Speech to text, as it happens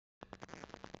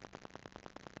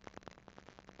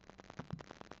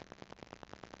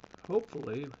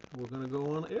hopefully we're going to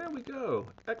go on. There we go.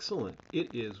 Excellent. It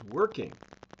is working.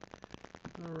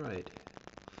 All right.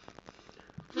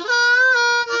 Yes,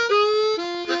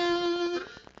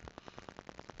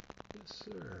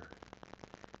 sir.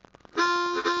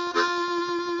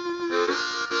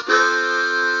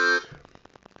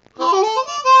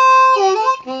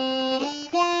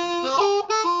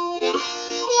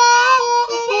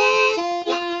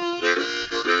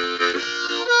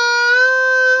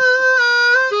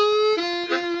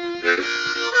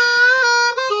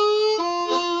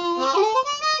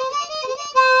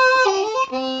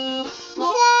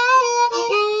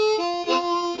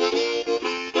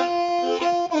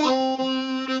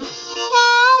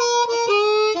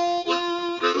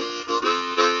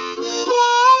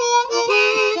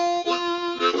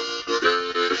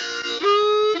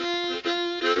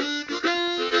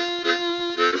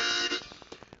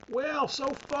 Well, so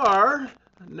far,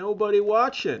 nobody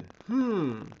watching.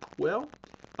 Well,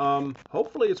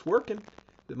 hopefully it's working.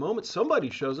 The moment somebody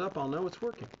shows up, I'll know it's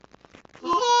working.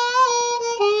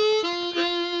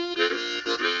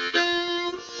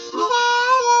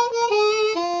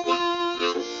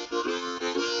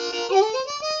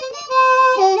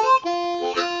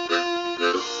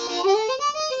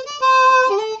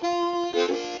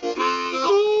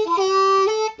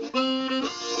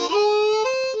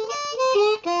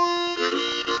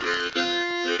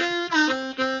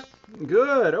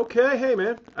 Good. Okay. Hey,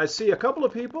 man. I see a couple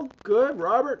of people. Good.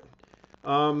 Robert.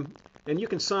 And you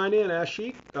can sign in,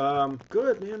 Ashik.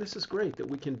 Good, man. This is great that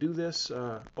we can do this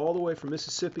all the way from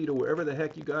Mississippi to wherever the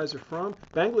heck you guys are from.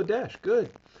 Bangladesh. Good.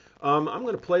 I'm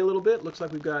going to play a little bit. Looks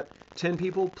like we've got 10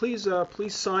 people. Please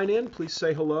sign in. Please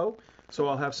say hello, so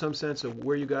I'll have some sense of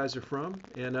where you guys are from.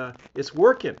 And it's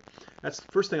working. That's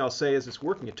the first thing I'll say is it's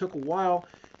working. It took a while.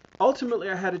 Ultimately,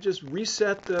 I had to just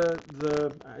reset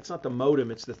it's not the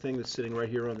modem, it's the thing that's sitting right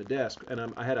here on the desk.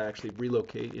 And I had to actually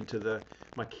relocate into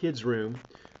my kids' room.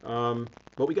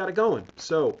 But we got it going.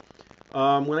 So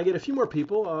when I get a few more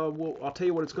people, I'll tell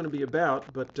you what it's going to be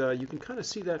about. But you can kind of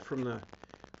see that from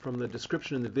the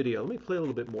description in the video. Let me play a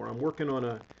little bit more. I'm working on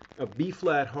a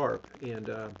B-flat harp. And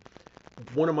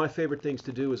one of my favorite things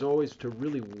to do is always to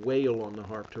really wail on the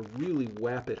harp, to really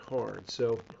whap it hard.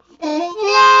 So...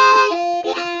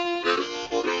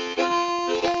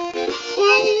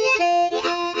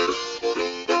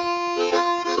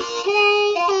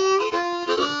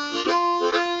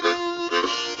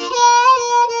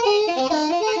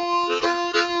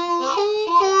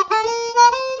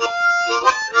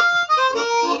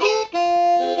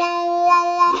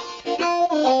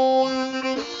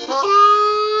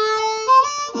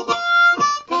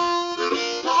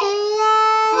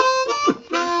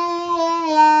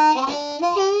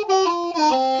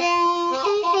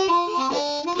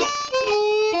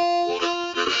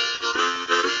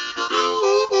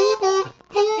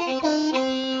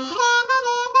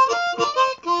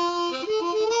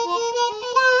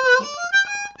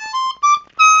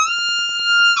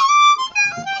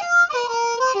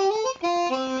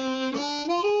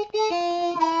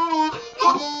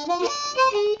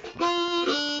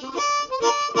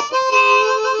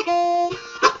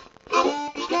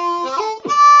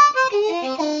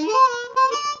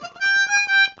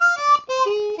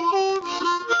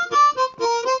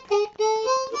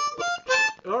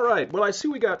 Well, I see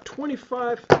we got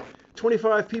 25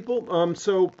 people.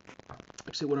 So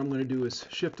actually what I'm going to do is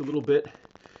shift a little bit,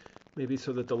 maybe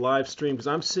so that the live stream, because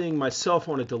I'm seeing myself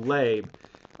on a delay.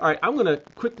 All right, I'm going to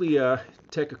quickly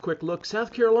take a quick look.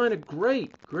 South Carolina,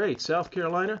 great. South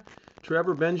Carolina,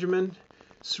 Trevor, Benjamin,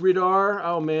 Sridhar.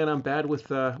 Oh man, I'm bad with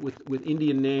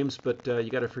Indian names, but you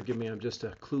got to forgive me. I'm just a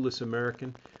clueless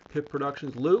American. Pip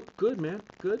Productions, Luke, good man,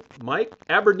 good. Mike,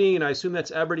 Aberdeen. I assume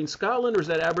that's Aberdeen, Scotland, or is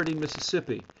that Aberdeen,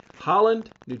 Mississippi? Holland,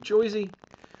 New Jersey.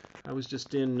 I was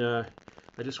just I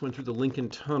just went through the Lincoln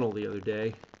Tunnel the other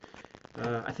day.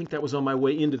 I think that was on my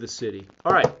way into the city.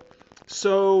 All right,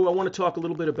 so I want to talk a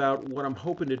little bit about what I'm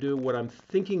hoping to do, what I'm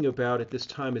thinking about at this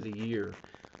time of the year.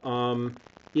 Today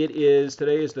is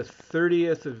the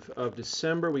 30th of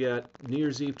December. We got New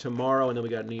Year's Eve tomorrow, and then we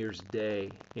got New Year's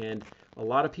Day. And a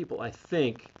lot of people, I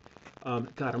think,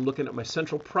 God, I'm looking at my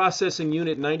central processing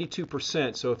unit,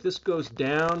 92%. So if this goes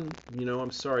down,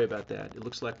 I'm sorry about that. It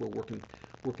looks like we're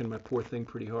working my poor thing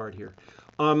pretty hard here.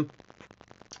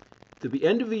 The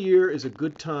end of the year is a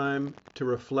good time to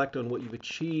reflect on what you've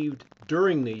achieved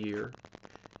during the year.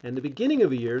 And the beginning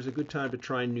of the year is a good time to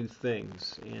try new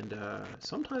things. And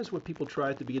sometimes when people try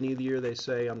at the beginning of the year, they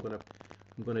say, I'm going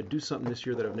to do something this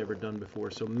year that I've never done before.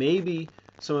 So maybe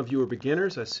some of you are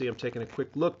beginners. I see I'm taking a quick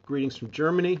look. Greetings from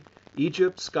Germany,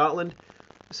 Egypt, Scotland.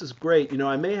 This is great. You know,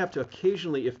 I may have to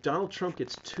occasionally, if Donald Trump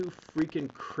gets too freaking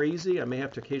crazy, I may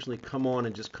have to occasionally come on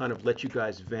and just kind of let you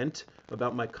guys vent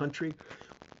about my country.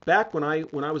 Back when I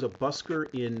was a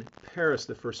busker in Paris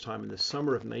the first time in the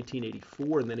summer of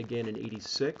 1984 and then again in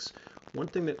 86, one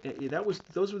thing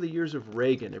those were the years of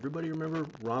Reagan. Everybody remember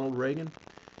Ronald Reagan?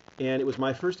 And it was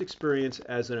my first experience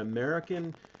as an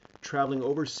American traveling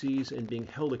overseas and being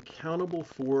held accountable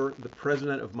for the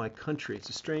president of my country. It's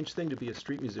a strange thing to be a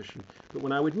street musician, but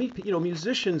when I would meet,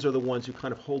 musicians are the ones who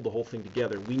kind of hold the whole thing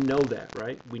together. We know that,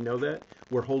 right? We know that.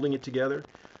 We're holding it together.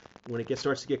 When it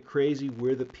starts to get crazy,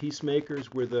 we're the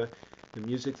peacemakers. We're the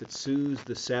music that soothes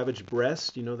the savage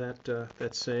breast. You know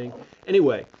that saying.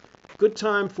 Anyway, good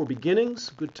time for beginnings.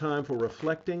 Good time for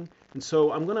reflecting. And so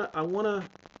I want to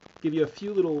give you a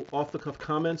few little off-the-cuff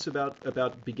comments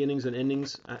about beginnings and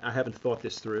endings. I haven't thought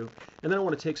this through. And then I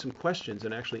want to take some questions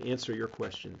and actually answer your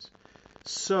questions.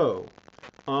 So,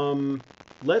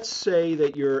 let's say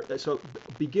that so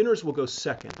beginners will go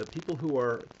second. The people who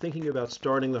are thinking about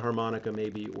starting the harmonica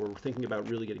maybe, or thinking about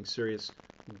really getting serious,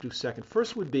 will do second.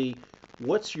 First would be,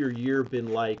 what's your year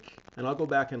been like? And I'll go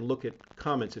back and look at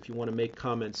comments. If you want to make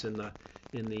comments in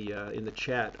the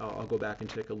chat, I'll go back and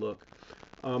take a look.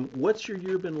 What's your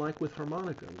year been like with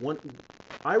harmonica?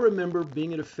 I remember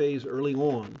being at a phase early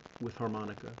on with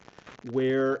harmonica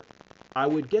where I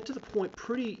would get to the point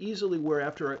pretty easily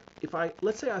where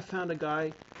let's say I found a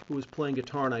guy who was playing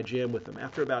guitar and I jammed with him.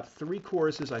 After about 3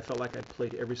 choruses, I felt like I'd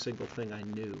played every single thing I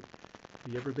knew.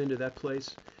 Have you ever been to that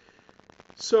place?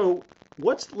 So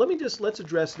let's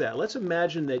address that. Let's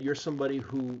imagine that you're somebody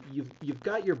who you've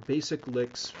got your basic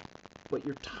licks, but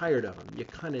you're tired of them. You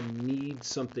kind of need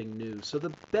something new. So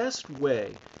the best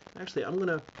way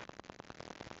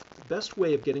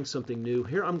of getting something new,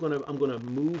 here I'm gonna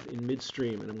move in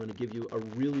midstream and I'm gonna give you a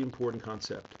really important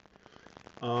concept.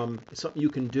 It's something you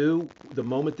can do the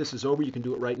moment this is over. You can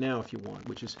do it right now if you want,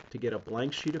 which is to get a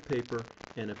blank sheet of paper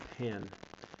and a pen.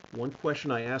 One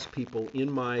question I ask people in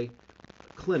my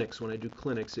clinics, when I do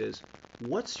clinics, is,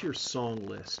 what's your song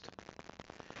list?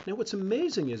 Now, what's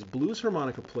amazing is blues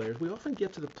harmonica players, we often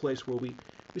get to the place where we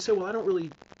say, well, I don't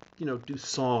really, do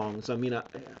songs. I mean,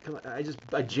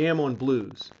 I jam on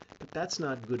blues. But that's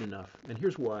not good enough. And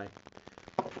here's why.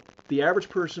 The average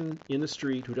person in the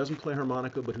street who doesn't play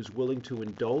harmonica but who's willing to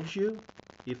indulge you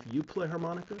if you play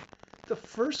harmonica, the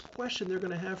first question they're going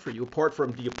to have for you, apart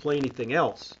from do you play anything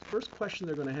else, the first question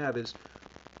they're going to have is,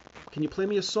 can you play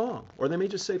me a song? Or they may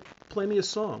just say, play me a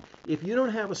song. If you don't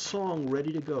have a song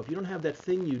ready to go, if you don't have that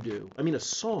thing you do, a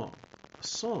song,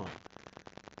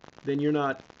 then you're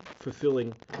not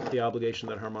fulfilling the obligation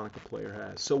that a harmonica player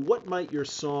has. So what might your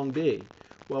song be?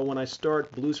 Well, when I start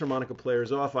blues harmonica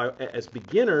players off, as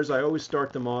beginners, I always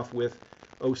start them off with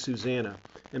 "Oh Susanna,"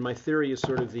 and my theory is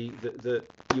sort of you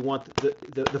want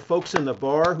the folks in the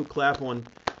bar who clap on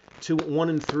 2, 1,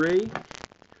 and 3.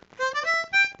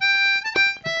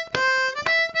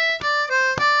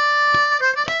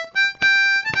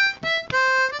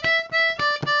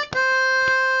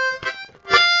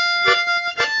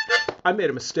 I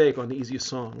made a mistake on the easiest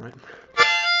song, right?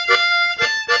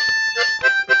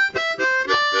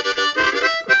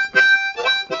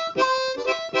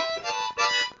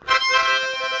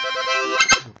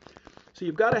 So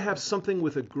you've got to have something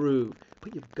with a groove,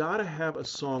 but you've got to have a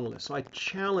song list. So I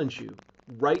challenge you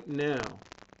right now,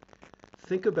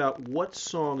 think about what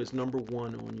song is number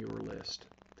 1 on your list.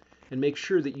 And make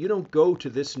sure that you don't go to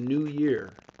this new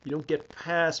year, you don't get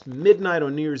past midnight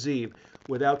on New Year's Eve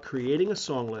without creating a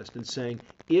song list and saying,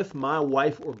 if my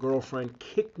wife or girlfriend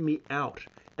kicked me out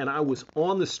and I was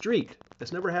on the street,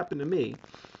 that's never happened to me,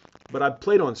 but I've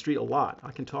played on the street a lot.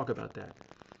 I can talk about that.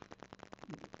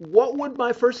 What would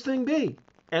my first thing be?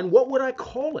 And what would I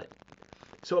call it?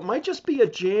 So it might just be a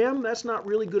jam. That's not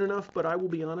really good enough, but I will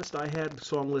be honest, I had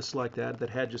song lists like that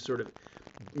had just sort of,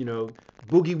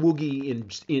 boogie woogie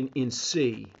in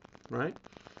C, right?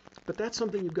 But that's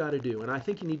something you've got to do. And I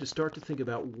think you need to start to think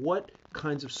about what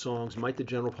kinds of songs might the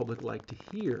general public like to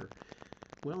hear.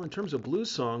 Well, in terms of blues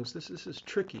songs, this is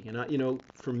tricky. And,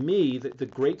 for me, the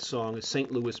great song is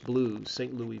St. Louis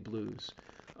Blues.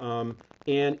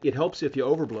 And it helps if you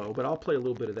overblow, but I'll play a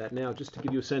little bit of that now just to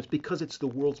give you a sense, because it's the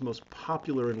world's most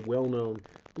popular and well-known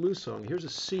blues song. Here's a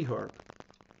C harp.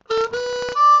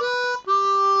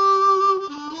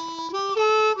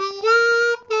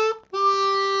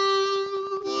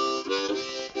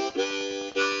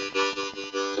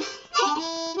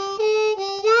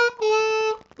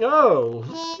 Oh!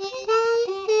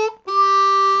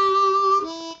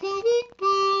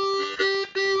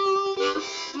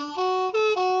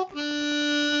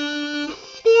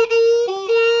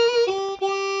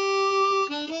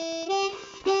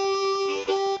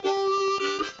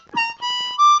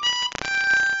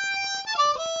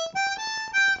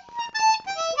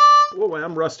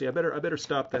 rusty. I better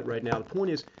stop that right now. The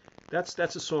point is, that's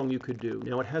a song you could do.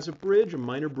 Now it has a bridge, a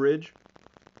minor bridge.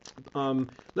 I want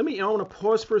to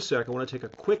pause for a second. I want to take a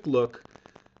quick look.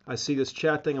 I see this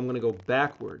chat thing. I'm going to go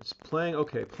backwards. Playing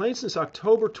since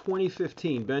October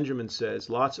 2015. Benjamin says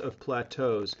lots of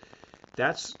plateaus.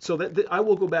 I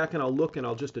will go back and I'll look and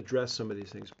I'll just address some of these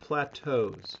things.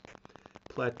 Plateaus.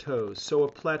 So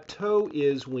a plateau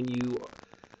is when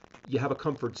you have a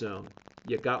comfort zone.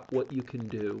 You got what you can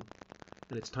do,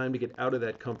 and it's time to get out of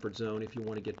that comfort zone if you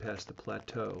want to get past the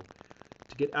plateau.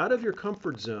 To get out of your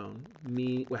comfort zone,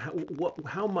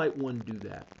 how might one do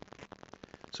that?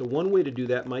 So one way to do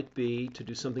that might be to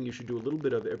do something you should do a little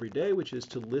bit of every day, which is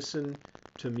to listen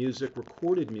to music,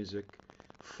 recorded music,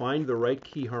 find the right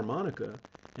key harmonica,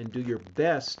 and do your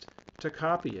best to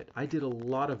copy it. I did a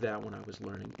lot of that when I was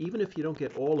learning. Even if you don't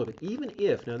get all of it,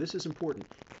 now this is important,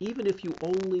 even if you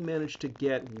only manage to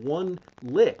get one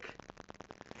lick,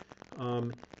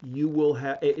 you will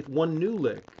have one new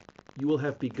lick. You will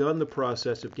have begun the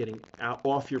process of getting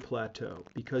off your plateau,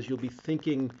 because you'll be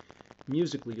thinking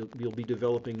musically, you'll be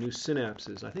developing new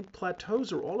synapses. I think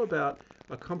plateaus are all about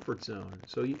a comfort zone.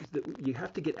 So you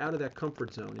have to get out of that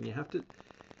comfort zone, and you have to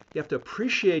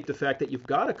appreciate the fact that you've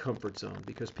got a comfort zone,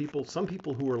 because some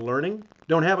people who are learning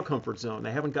don't have a comfort zone.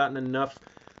 They haven't gotten enough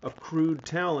accrued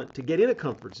talent to get in a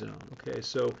comfort zone. Okay,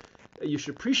 so you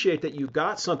should appreciate that you've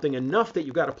got something enough that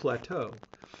you've got a plateau.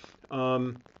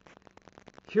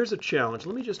 Here's a challenge.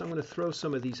 I'm going to throw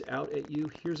some of these out at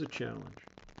you. Here's a challenge.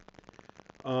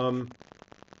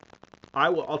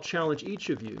 I'll challenge each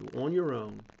of you on your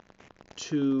own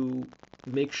to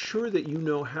make sure that you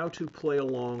know how to play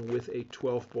along with a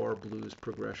 12-bar blues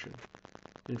progression.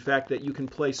 In fact, that you can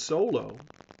play solo.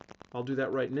 I'll do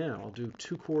that right now. I'll do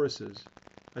 2 choruses.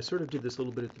 I sort of did this a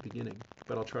little bit at the beginning,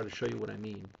 but I'll try to show you what I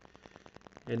mean.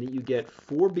 And that you get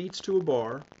 4 beats to a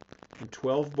bar and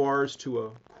 12 bars to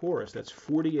a chorus. That's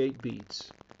 48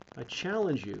 beats. I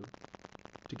challenge you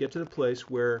to get to the place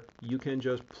where you can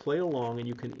just play along, and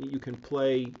you can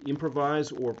play,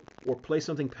 improvise, or play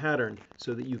something patterned,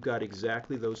 so that you've got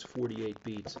exactly those 48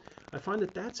 beats. I find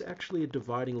that that's actually a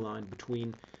dividing line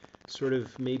between sort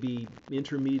of maybe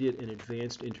intermediate and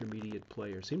advanced intermediate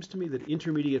players. Seems to me that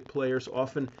intermediate players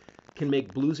often can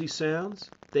make bluesy sounds.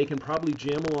 They can probably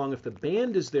jam along if the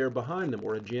band is there behind them,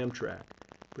 or a jam track.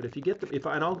 But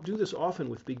and I'll do this often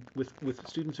with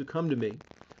students who come to me.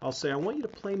 I'll say, I want you to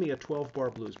play me a 12-bar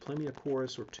blues. Play me a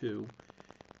chorus or 2,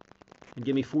 and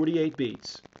give me 48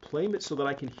 beats. Play it so that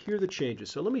I can hear the changes.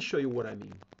 So let me show you what I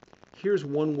mean. Here's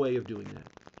one way of doing that.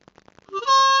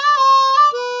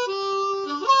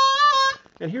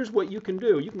 And here's what you can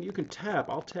do. You can tap.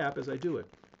 I'll tap as I do it.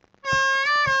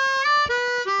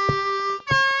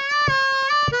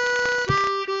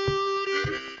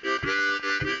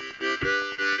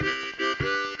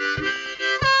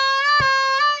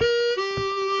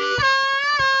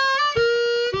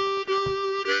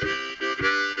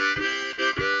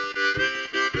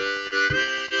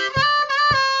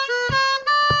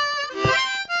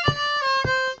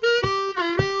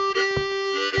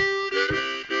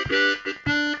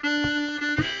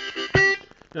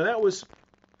 Now that was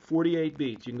 48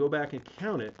 beats. You can go back and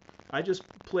count it. I just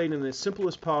played in the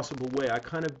simplest possible way. I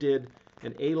kind of did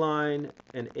an A line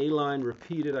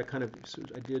repeated. I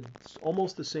did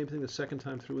almost the same thing the second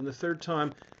time through. And the third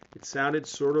time, it sounded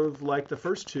sort of like the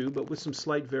first 2, but with some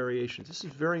slight variations. This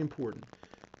is very important,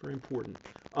 very important.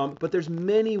 But there's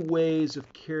many ways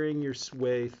of carrying your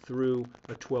way through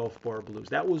a 12-bar blues.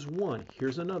 That was one.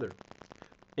 Here's another.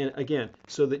 And again,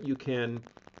 so that you can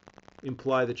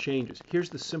imply the changes. Here's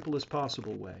the simplest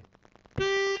possible way.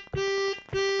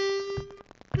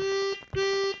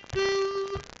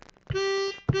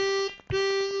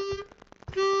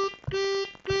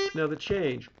 Now the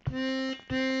change.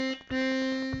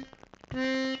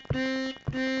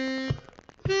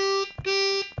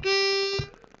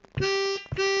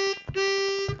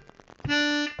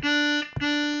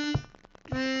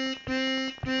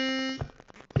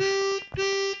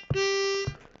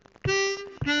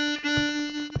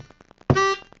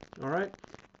 All right.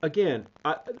 Again,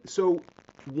 so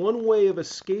one way of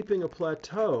escaping a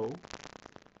plateau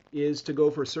is to go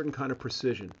for a certain kind of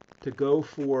precision, to go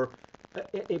for,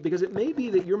 because it may be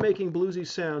that you're making bluesy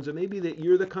sounds, it may be that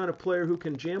you're the kind of player who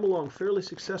can jam along fairly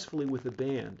successfully with a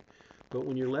band, but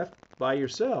when you're left by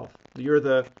yourself, you're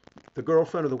the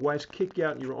girlfriend or the wife's kicked you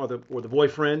out, and or the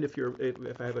boyfriend, if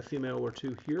I have a female or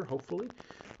 2 here, hopefully,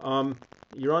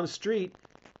 you're on the street,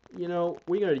 you're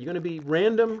going to be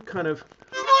random kind of.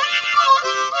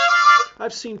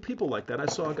 I've seen people like that. I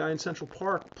saw a guy in Central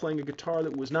Park playing a guitar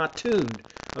that was not tuned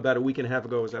about a week and a half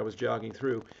ago as I was jogging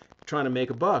through, trying to make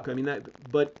a buck. I mean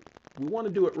but we want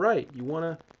to do it right. You want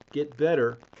to get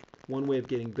better. One way of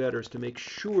getting better is to make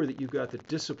sure that you've got the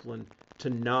discipline to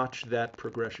notch that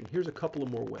progression. Here's a couple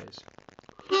of more ways.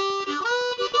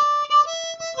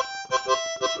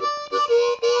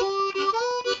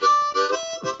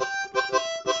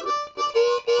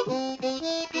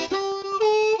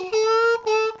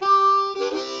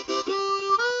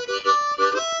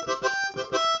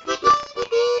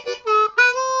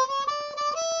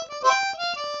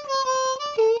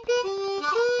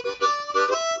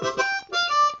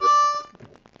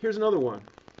 Here's another one.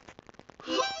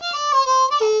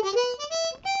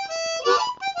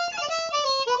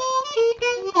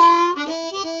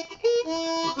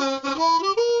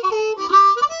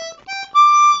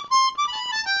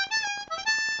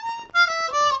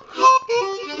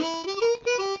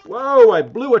 Whoa, I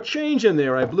blew a change in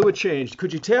there. I blew a change.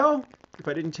 Could you tell? If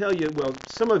I didn't tell you, well,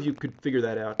 some of you could figure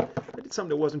that out. I did something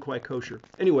that wasn't quite kosher.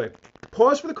 Anyway,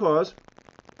 pause for the cause.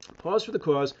 Pause for the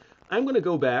cause. I'm going to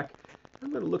go back. I'm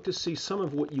going to look to see some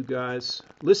of what you guys...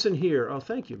 Listen here. Oh,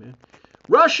 thank you, man.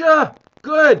 Russia!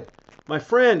 Good! My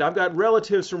friend, I've got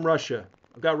relatives from Russia.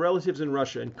 I've got relatives in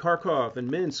Russia, in Kharkov, in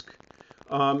Minsk,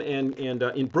 and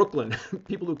in Brooklyn.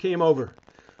 People who came over.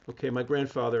 Okay, my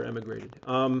grandfather emigrated.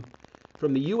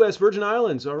 From the U.S. Virgin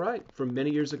Islands, all right. From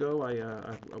many years ago, I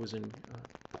was in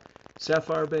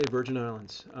Sapphire Bay, Virgin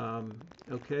Islands.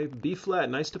 Okay, B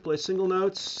flat, nice to play single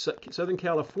notes. Southern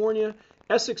California,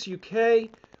 Essex,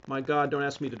 UK. My God, don't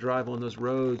ask me to drive on those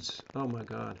roads. Oh my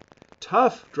God.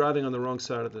 Tough driving on the wrong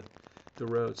side of the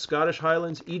road. Scottish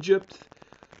Highlands, Egypt.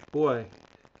 Boy.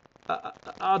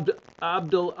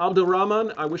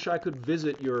 Abdulrahman, I wish I could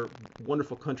visit your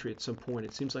wonderful country at some point.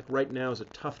 It seems like right now is a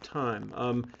tough time.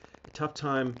 It's a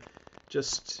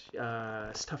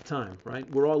tough time, right?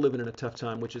 We're all living in a tough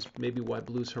time, which is maybe why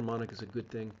blues harmonica is a good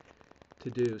thing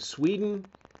to do. Sweden,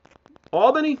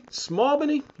 Albany,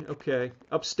 Smallbany, okay,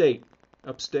 upstate,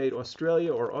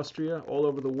 Australia or Austria, all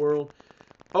over the world.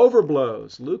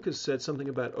 Overblows, Lucas said something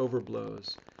about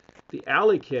overblows. The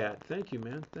Alley Cat, thank you,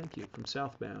 man, thank you, from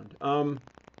Southbound.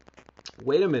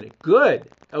 Wait a minute, good.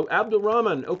 Oh,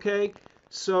 Abdulrahman, okay,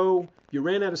 so you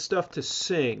ran out of stuff to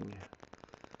sing.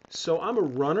 So I'm a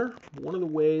runner. One of the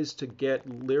ways to get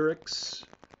lyrics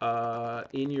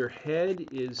in your head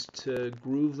is to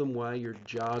groove them while you're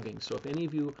jogging. So if any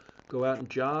of you go out and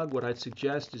jog, what I'd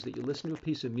suggest is that you listen to a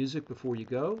piece of music before you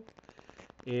go,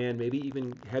 and maybe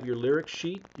even have your lyric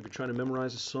sheet if you're trying to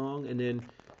memorize a song, and then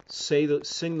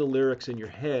sing the lyrics in your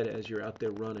head as you're out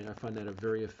there running. I find that a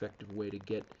very effective way to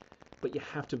get, but you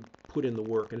have to put in the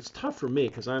work, and it's tough for me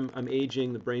because I'm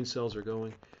aging, the brain cells are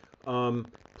going.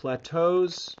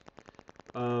 Plateaus.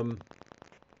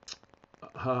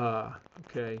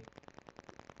 Okay.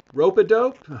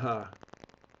 Rope-a-dope.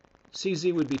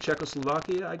 CZ would be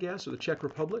Czechoslovakia, I guess, or the Czech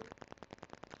Republic.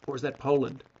 Or is that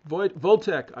Poland?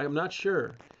 Voltec, I am not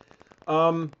sure.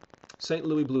 St.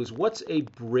 Louis Blues. What's a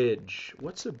bridge?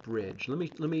 What's a bridge?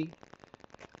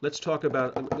 Let's talk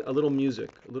about a little music,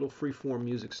 a little free-form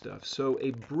music stuff. So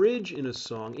a bridge in a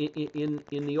song, in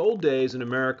the old days in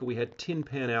America, we had Tin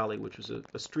Pan Alley, which was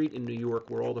a street in New York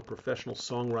where all the professional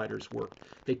songwriters worked.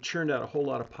 They churned out a whole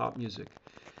lot of pop music.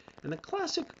 And the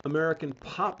classic American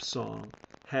pop song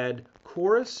had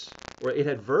chorus, or it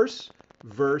had verse,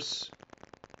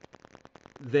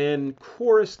 then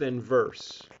chorus, then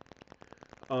verse.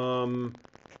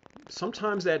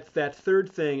 Sometimes that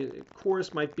third thing,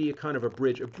 chorus, might be a kind of a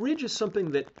bridge. A bridge is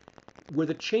something where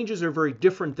the changes are very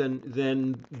different than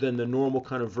the normal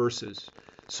kind of verses.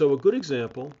 So a good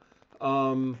example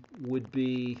would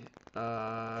be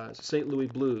St. Louis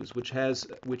Blues, which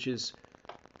is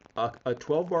a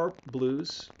 12-bar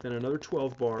blues, then another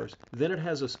 12 bars. Then it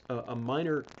has a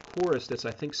minor chorus that's,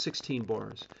 I think, 16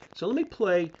 bars. So let me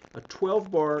play a 12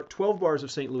 bars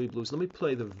of St. Louis Blues. Let me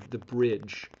play the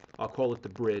bridge. I'll call it the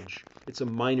bridge. It's a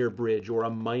minor bridge, or a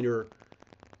minor,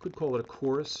 could call it a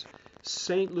chorus.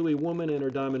 St. Louis Woman and Her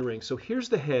Diamond Ring. So here's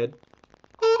the head,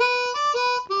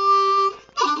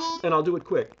 and I'll do it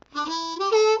quick.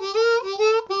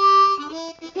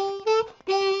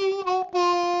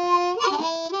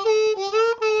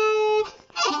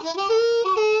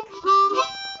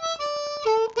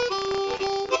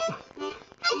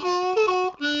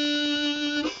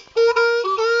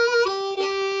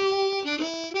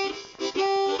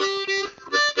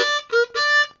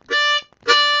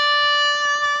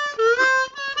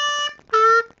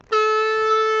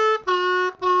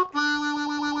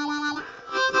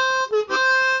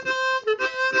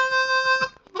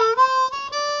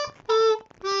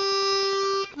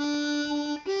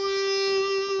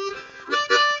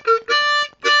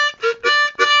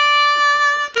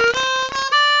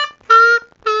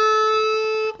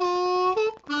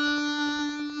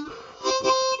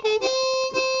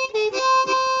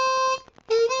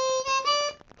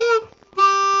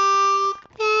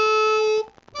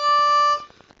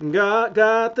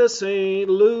 Got the St.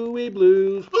 Louis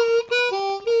blues.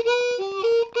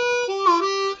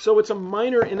 So it's a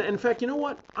minor, and in fact, you know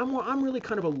what? I'm really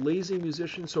kind of a lazy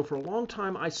musician, so for a long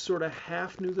time I sort of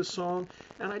half knew the song,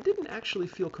 and I didn't actually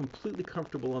feel completely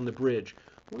comfortable on the bridge.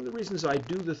 One of the reasons I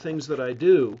do the things that I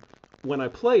do when I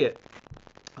play it,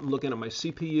 I'm looking at my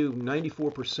CPU,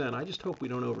 94%. I just hope we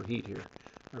don't overheat here.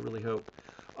 I really hope.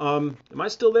 Am I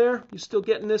still there? You still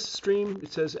getting this stream?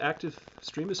 It says active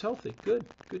stream is healthy. Good,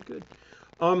 good, good.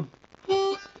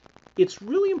 It's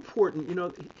really important, you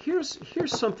know, here's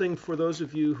something for those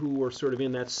of you who are sort of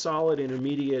in that solid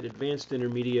intermediate, advanced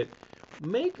intermediate.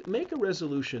 Make a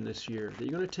resolution this year that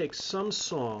you're going to take some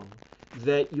song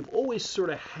that you've always sort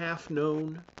of half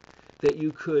known, that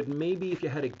you could maybe, if you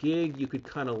had a gig, you could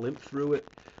kind of limp through it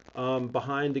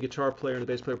behind the guitar player and the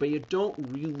bass player, but you don't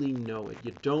really know it.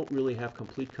 You don't really have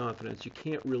complete confidence. You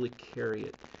can't really carry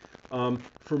it.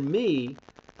 For me,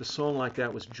 the song like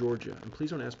that was Georgia, and please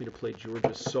don't ask me to play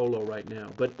Georgia solo right now.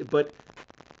 But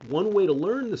one way to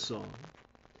learn the song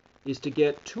is to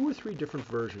get 2 or 3 different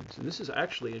versions. And this is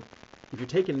actually, if you're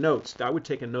taking notes, I would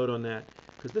take a note on that,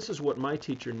 because this is what my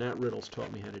teacher Nat Riddles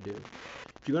taught me how to do.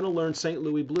 If you're going to learn St.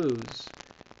 Louis blues,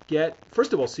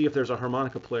 first of all, see if there's a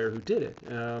harmonica player who did it.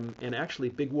 And actually,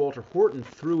 Big Walter Horton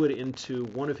threw it into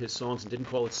one of his songs and didn't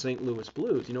call it St. Louis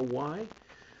blues. You know why?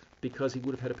 Because he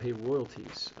would have had to pay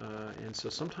royalties. And so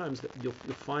sometimes you'll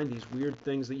find these weird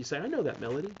things that you say, I know that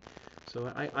melody.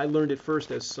 So I learned it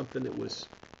first as something that was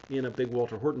in a Big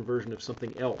Walter Horton version of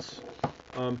something else.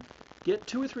 Get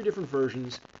 2 or 3 different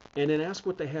versions and then ask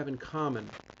what they have in common.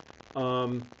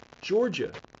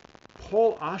 Georgia,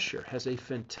 Paul Osher has a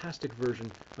fantastic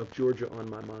version of Georgia on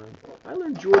my mind. I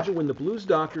learned Georgia when the Blues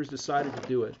Doctors decided to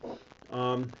do it.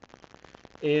 And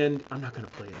I'm not going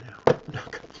to play it now. I'm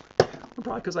not going to play it.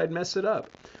 Probably because I'd mess it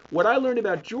up. What I learned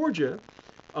about Georgia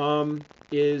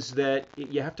is that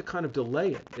you have to kind of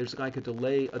delay it. There's like a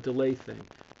delay thing.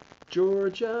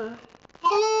 Georgia,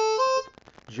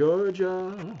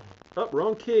 Georgia. Oh,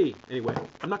 wrong key. Anyway,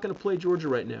 I'm not going to play Georgia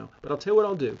right now, but I'll tell you what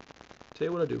I'll do.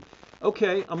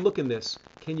 Okay, I'm looking this.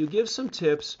 Can you give some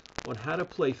tips on how to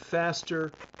play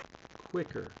faster,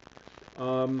 quicker?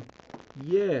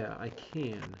 Yeah, I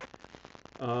can.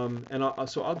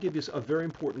 So I'll give you a very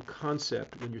important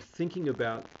concept when you're thinking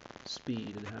about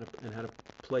speed and how to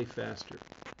play faster.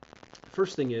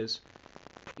 First thing is,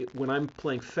 when I'm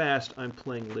playing fast, I'm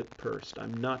playing lip pursed.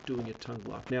 I'm not doing it tongue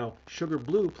blocked. Now, Sugar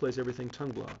Blue plays everything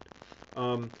tongue blocked.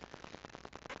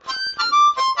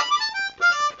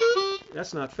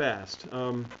 That's not fast.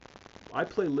 I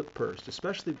play lip pursed,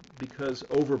 especially because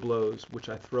overblows, which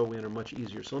I throw in, are much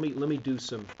easier. So let me do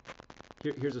some.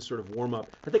 Here's a sort of warm-up.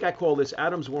 I think I call this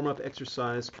Adam's warm-up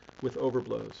exercise with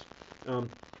overblows.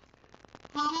 I'm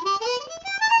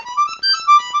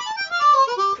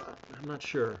not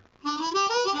sure.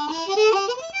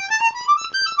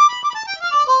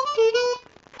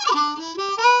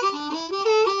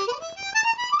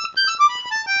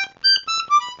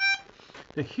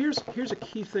 Now here's a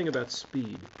key thing about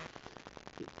speed.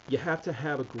 You have to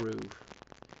have a groove,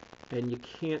 and you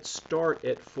can't start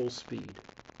at full speed.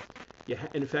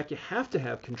 In fact, you have to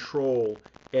have control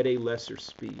at a lesser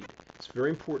speed. It's very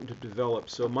important to develop.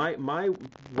 So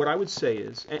what I would say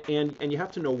is, and you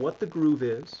have to know what the groove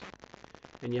is,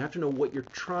 and you have to know what you're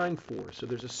trying for. So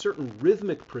there's a certain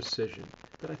rhythmic precision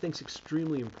that I think is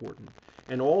extremely important,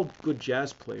 and all good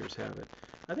jazz players have it.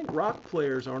 I think rock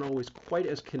players aren't always quite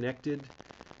as connected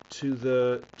to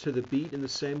the beat in the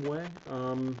same way.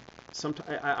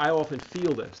 I often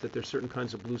feel that there's certain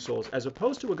kinds of blues solos, as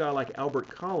opposed to a guy like Albert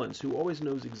Collins, who always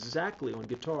knows exactly on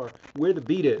guitar where the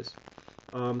beat is.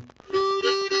 Let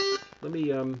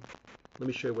me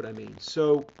show you what I mean.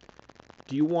 So,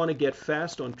 do you want to get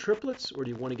fast on triplets, or do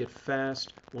you want to get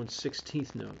fast on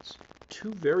 16th notes?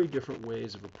 2 very different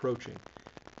ways of approaching.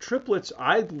 Triplets,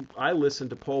 I listened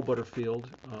to Paul Butterfield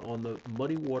on the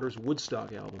Muddy Waters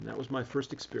Woodstock album. That was my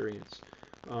first experience.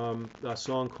 A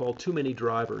song called Too Many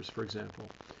Drivers, for example.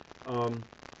 And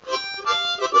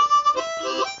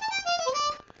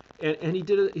he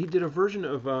did a version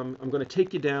of I'm Going to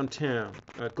Take You Downtown,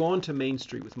 Gone to Main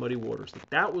Street with Muddy Waters.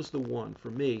 That was the one,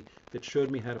 for me, that showed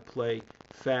me how to play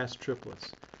fast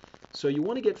triplets. So you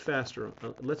want to get faster.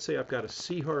 Let's say I've got a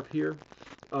C harp here.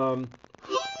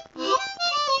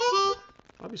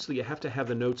 Obviously, you have to have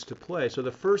the notes to play. So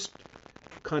the first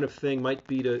kind of thing might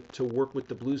be to work with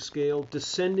the blues scale.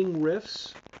 Descending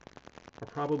riffs are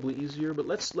probably easier, but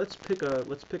let's pick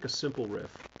a simple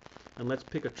riff, and let's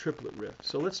pick a triplet riff.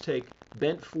 So let's take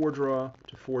bent 4-draw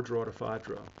to 4-draw to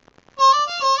 5-draw.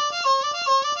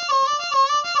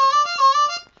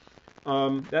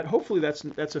 That hopefully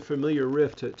that's a familiar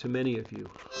riff to many of you.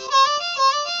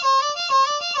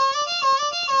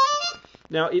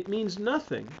 Now it means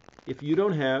nothing if you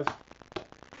don't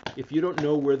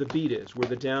know where the beat is, where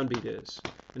the downbeat is.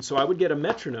 And so I would get a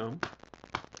metronome.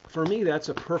 For me, that's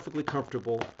a perfectly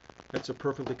comfortable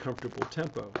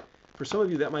tempo. For some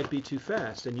of you, that might be too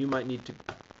fast, and you might need to.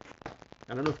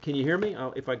 I don't know. Can you hear me?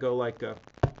 If I go like.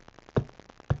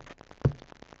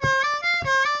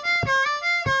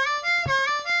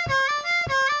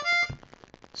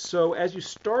 So as you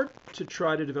start to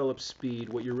try to develop speed,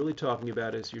 what you're really talking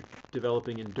about is you're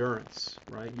developing endurance,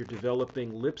 right? You're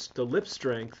developing the lip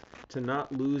strength to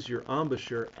not lose your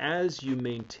embouchure as you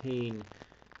maintain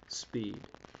speed.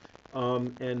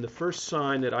 And the first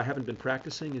sign that I haven't been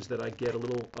practicing is that I get a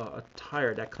little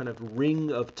tired, that kind of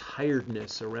ring of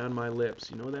tiredness around my lips.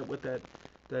 You know what that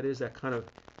is?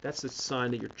 That's the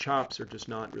sign that your chops are just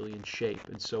not really in shape.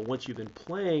 And so once you've been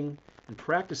playing and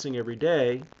practicing every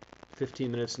day,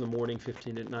 15 minutes in the morning,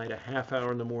 15 at night, a half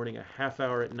hour in the morning, a half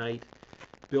hour at night,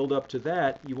 build up to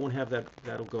that, you won't have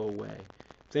that'll go away.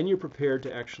 Then you're prepared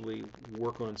to actually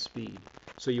work on speed.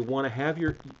 So you want to have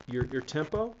your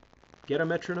tempo. Get a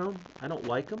metronome. I don't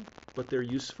like them, but they're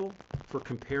useful for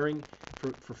comparing,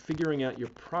 for figuring out your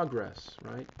progress,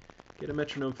 right? Get a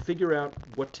metronome. Figure out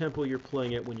what tempo you're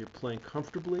playing at when you're playing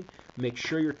comfortably. Make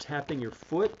sure you're tapping your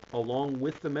foot along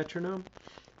with the metronome.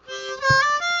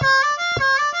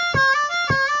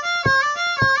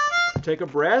 Take a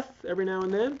breath every now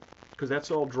and then, because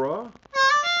that's all draw.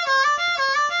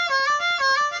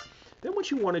 Then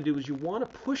what you want to do is you want to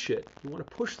push it. You want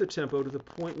to push the tempo to the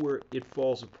point where it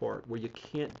falls apart, where you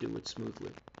can't do it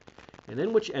smoothly. And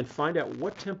then find out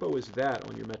what tempo is that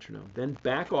on your metronome. Then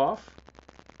back off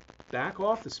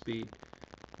the speed.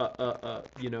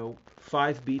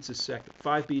 5 beats a second,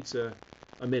 5 beats a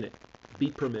minute,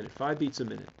 beat per minute, 5 beats a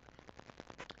minute.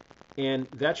 And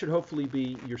that should hopefully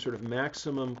be your sort of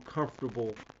maximum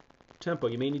comfortable tempo.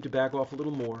 You may need to back off a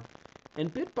little more.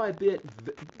 And bit by bit,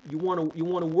 you want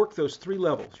to work those 3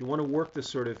 levels. You want to work the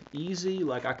sort of easy,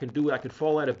 like I can do it, I can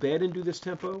fall out of bed and do this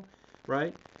tempo,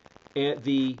 right? And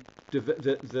the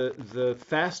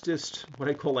fastest, what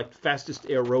I call like fastest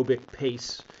aerobic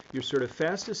pace, your sort of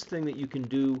fastest thing that you can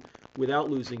do without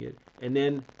losing it. And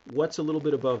then what's a little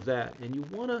bit above that? And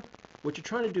what you're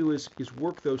trying to do is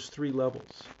work those 3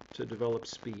 levels to develop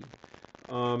speed.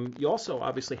 You also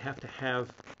obviously have to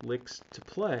have licks to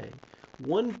play.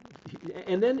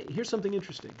 And then here's something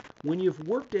interesting. When you've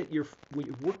worked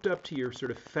up to your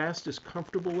sort of fastest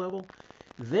comfortable level,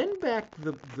 then back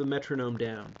the metronome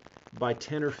down by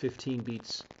 10 or 15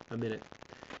 beats a minute.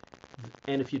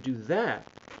 And if you do that,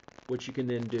 what you can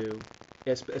then do,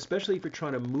 especially if you're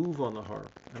trying to move on the harp,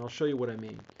 and I'll show you what I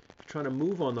mean. If you're trying to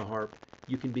move on the harp,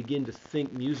 you can begin to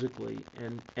think musically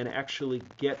and actually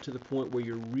get to the point where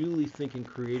you're really thinking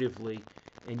creatively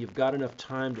and you've got enough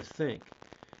time to think.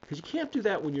 Because you can't do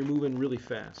that when you're moving really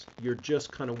fast. You're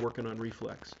just kind of working on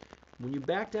reflex. When you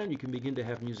back down, you can begin to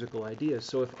have musical ideas.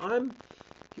 So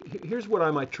here's what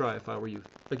I might try if I were you.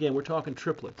 Again, we're talking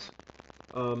triplets.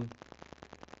 So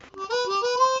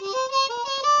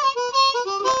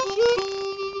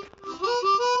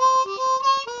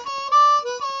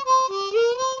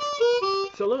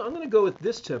I'm going to go with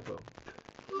this tempo.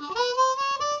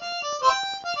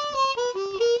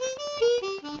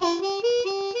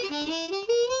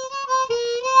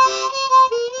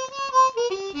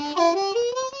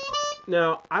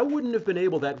 Now, I wouldn't have been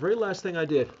able, that very last thing I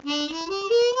did.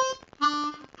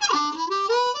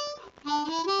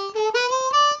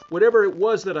 Whatever it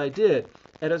was that I did,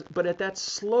 but at that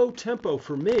slow tempo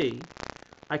for me,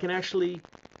 my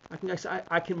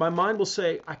mind will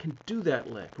say, I can do that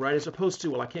lick, right? As opposed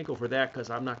to, well, I can't go for that because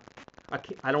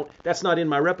that's not in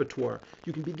my repertoire.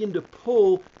 You can begin to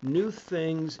pull new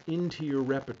things into your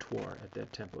repertoire at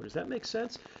that tempo. Does that make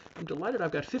sense? I'm delighted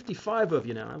I've got 55 of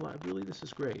you now. Really, this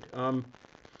is great.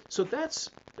 So that's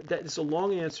a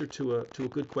long answer to a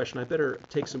good question. I better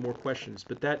take some more questions,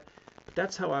 but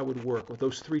that's how I would work with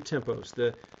those 3 tempos.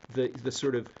 The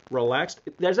sort of relaxed.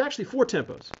 There's actually 4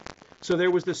 tempos. So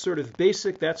there was this sort of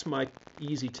basic, that's my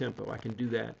easy tempo. I can do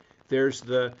that. There's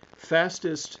the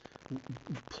fastest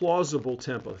plausible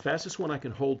tempo, the fastest one I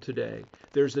can hold today.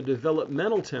 There's the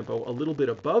developmental tempo, a little bit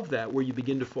above that, where you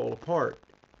begin to fall apart.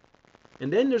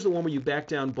 And then there's the one where you back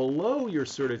down below your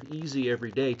sort of easy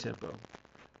everyday tempo,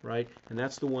 right? And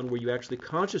that's the one where you actually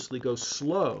consciously go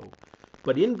slow,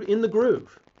 but in the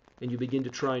groove, and you begin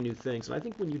to try new things. And I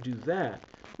think when you do that,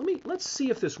 let's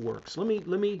see if this works. Let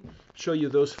me show you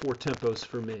those 4 tempos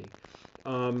for me.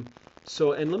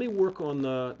 And let me work on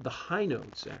the high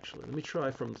notes, actually. Let me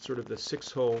try from sort of the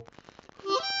 6-hole.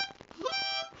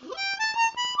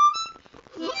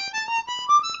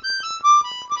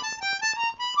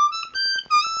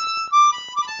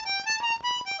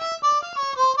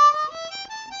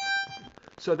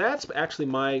 So that's actually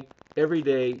my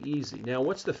everyday easy. Now,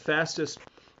 what's the fastest?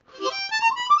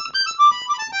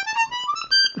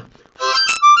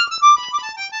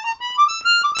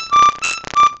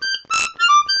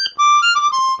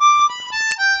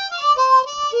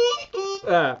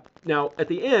 Now, at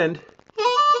the end,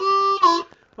 I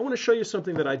want to show you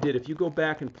something that I did. If you go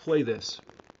back and play this,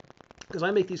 because I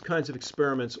make these kinds of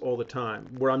experiments all the time,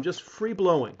 where I'm just free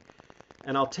blowing,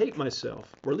 and I'll tape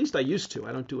myself, or at least I used to.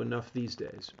 I don't do enough these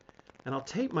days. And I'll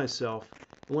tape myself,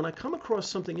 and when I come across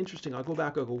something interesting, I'll go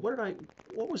back. I'll go,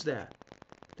 what was that?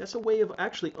 That's a way of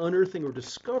actually unearthing or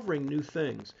discovering new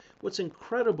things. What's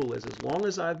incredible is, as long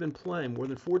as I've been playing, more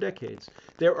than 4 decades,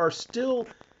 there are still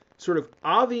sort of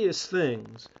obvious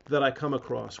things that I come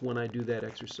across when I do that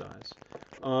exercise.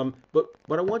 But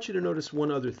I want you to notice one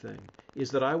other thing,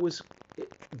 is that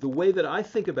the way that I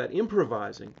think about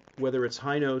improvising, whether it's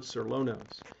high notes or low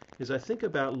notes, is I think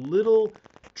about little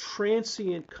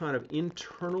transient kind of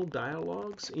internal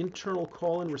dialogues, internal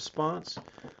call and response.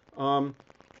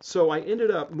 So I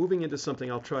ended up moving into something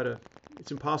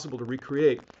it's impossible to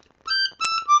recreate.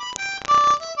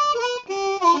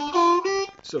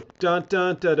 So dun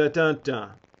dun dun dun dun dun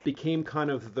became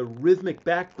kind of the rhythmic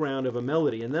background of a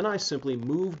melody, and then I simply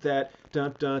moved that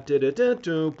dun dun dun dun dun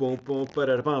dun boom boom ba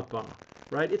da bum bum.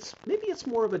 Right? Maybe it's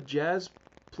more of a jazz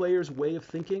player's way of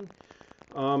thinking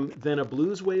than a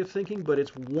blues way of thinking, but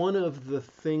it's one of the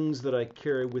things that I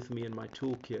carry with me in my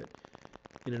toolkit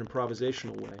in an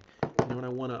improvisational way. And I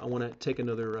want to take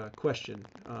another question.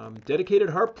 Dedicated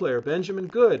harp player Benjamin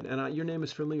Good, and your name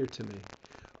is familiar to me.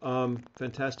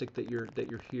 Fantastic that you're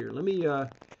here. Let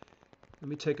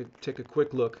me take a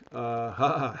quick look.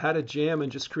 How to jam and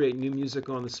just create new music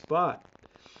on the spot.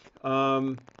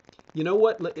 You know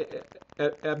what,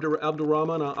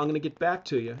 Abdurrahman, I'm going to get back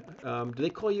to you. Do they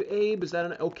call you Abe? Is that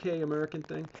an okay American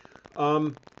thing?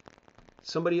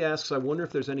 Somebody asks, I wonder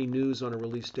if there's any news on a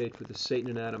release date for the Satan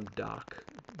and Adam doc.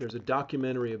 There's a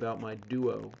documentary about my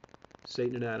duo,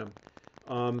 Satan and Adam.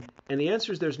 And the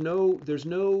answer is there's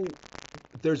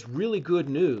really good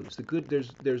news.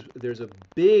 There's a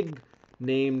big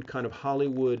named kind of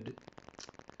Hollywood.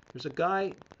 There's a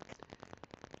guy.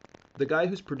 The guy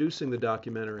who's producing the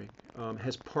documentary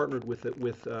has partnered with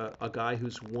a guy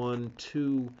who's won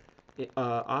 2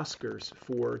 Oscars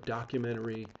for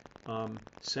documentary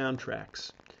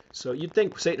soundtracks. So you'd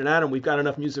think Satan and Adam, we've got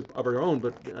enough music of our own,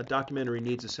 but a documentary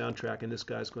needs a soundtrack, and this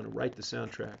guy's going to write the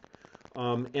soundtrack.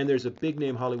 And there's a big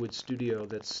name Hollywood studio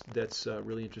that's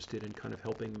really interested in kind of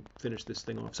helping finish this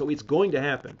thing off. So it's going to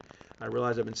happen. I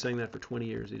realize I've been saying that for 20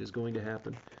 years. It is going to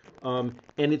happen. And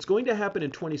it's going to happen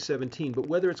in 2017, but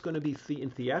whether it's going to be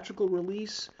in theatrical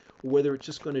release or whether it's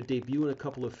just going to debut in a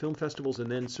couple of film festivals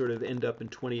and then sort of end up in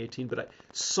 2018, but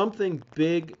something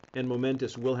big and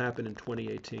momentous will happen in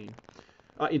 2018.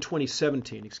 In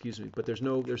 2017, excuse me, but there's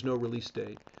no release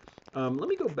date. Let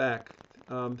me go back.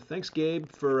 Thanks, Gabe,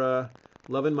 for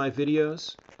loving my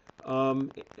videos.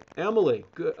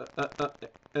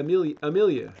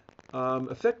 Amelia,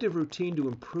 effective routine to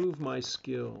improve my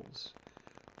skills.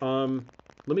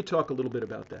 Let me talk a little bit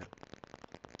about that.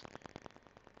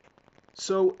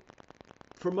 So,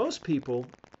 for most people,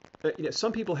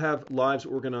 some people have lives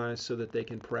organized so that they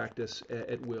can practice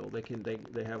at will.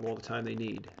 They have all the time they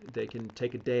need. They can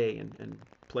take a day and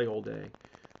play all day.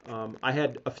 I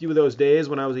had a few of those days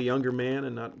when I was a younger man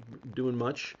and not doing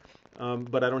much,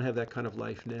 but I don't have that kind of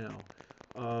life now.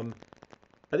 I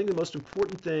think the most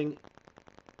important thing,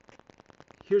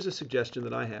 here's a suggestion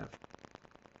that I have.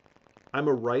 I'm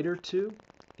a writer too,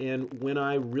 and when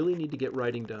I really need to get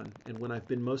writing done, and when I've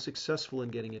been most successful in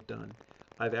getting it done,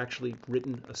 I've actually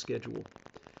written a schedule.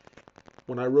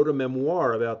 When I wrote a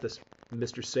memoir about this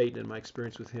Mr. Satan and my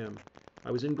experience with him,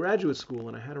 I was in graduate school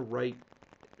and I had to write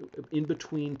in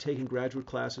between taking graduate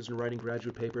classes and writing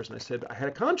graduate papers, and I said I had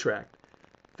a contract.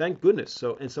 Thank goodness.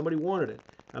 And somebody wanted it.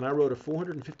 And I wrote a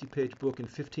 450-page book in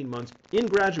 15 months in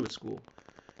graduate school.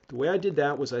 The way I did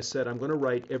that was I said I'm going to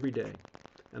write every day,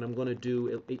 and I'm going to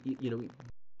do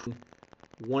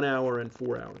 1 hour and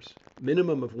 4 hours,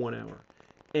 minimum of 1 hour.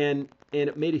 And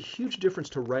it made a huge difference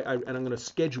to write, and I'm going to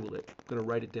schedule it. I'm going to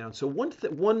write it down. So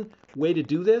one way to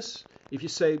do this, if you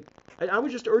say, I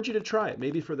would just urge you to try it,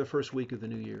 maybe for the first week of the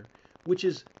new year, which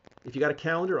is, if you got a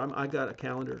calendar, I got a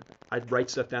calendar. I'd write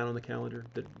stuff down on the calendar,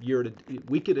 the year at a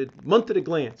week at a month at a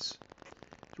glance.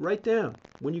 Write down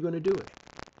when you're going to do it.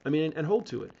 I mean, and hold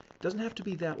to it. It doesn't have to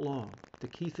be that long. The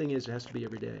key thing is it has to be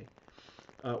every day,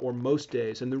 or most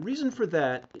days. And the reason for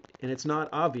that, and it's not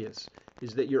obvious,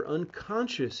 is that your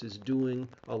unconscious is doing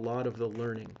a lot of the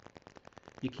learning.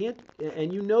 You can't,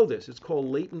 and you know this, it's called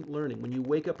latent learning. When you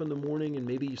wake up in the morning and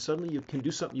maybe suddenly you can do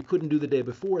something you couldn't do the day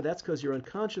before, that's because your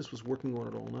unconscious was working on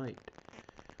it all night.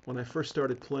 When I first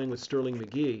started playing with Sterling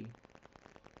McGee,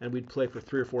 and we'd play for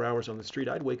 3 or 4 hours on the street,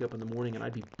 I'd wake up in the morning and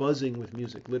I'd be buzzing with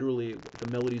music. Literally, the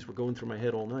melodies were going through my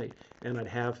head all night, and I'd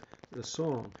have the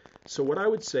song. So what I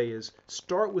would say is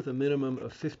start with a minimum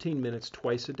of 15 minutes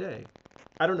twice a day.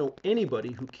 I don't know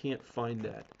anybody who can't find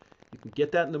that. You can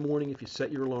get that in the morning if you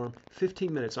set your alarm.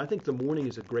 15 minutes. I think the morning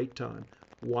is a great time.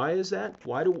 Why is that?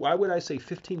 Why would I say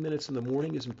 15 minutes in the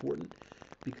morning is important?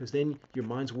 Because then your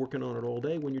mind's working on it all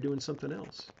day when you're doing something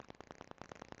else.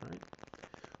 Right?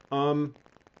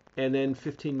 And then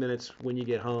 15 minutes when you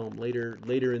get home,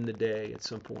 later in the day at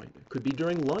some point. It could be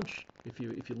during lunch if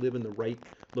you live in the right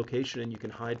location and you can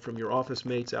hide from your office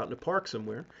mates out in a park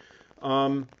somewhere.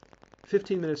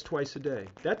 15 minutes twice a day.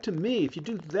 That, to me, if you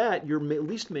do that, you're at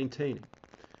least maintaining.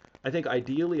 I think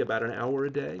ideally about an hour a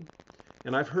day.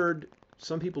 And I've heard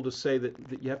some people just say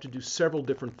that you have to do several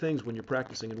different things when you're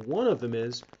practicing. And one of them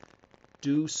is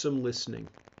do some listening.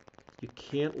 You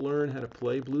can't learn how to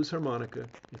play blues harmonica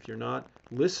if you're not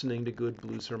listening to good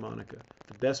blues harmonica.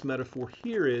 The best metaphor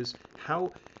here is,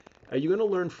 how are you going to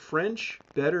learn French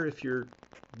better if you're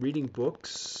reading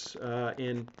books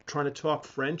and trying to talk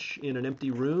French in an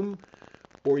empty room?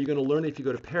 Or are you going to learn it if you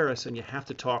go to Paris and you have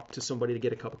to talk to somebody to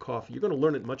get a cup of coffee? You're going to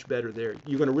learn it much better there.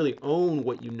 You're going to really own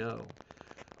what you know.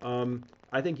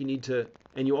 I think you need to,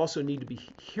 and you also need to be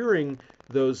hearing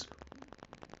those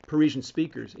Parisian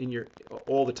speakers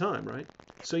all the time, right?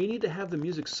 So you need to have the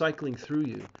music cycling through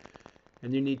you,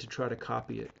 and you need to try to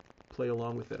copy it, play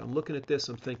along with it. I'm looking at this,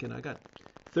 I'm thinking I got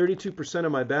 32%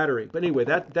 of my battery. But anyway,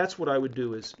 that's what I would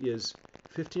do is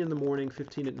 15 in the morning,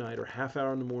 15 at night, or half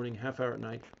hour in the morning, half hour at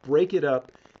night. Break it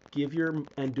up,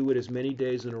 and do it as many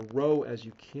days in a row as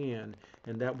you can,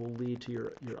 and that will lead to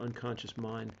your unconscious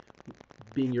mind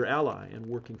being your ally and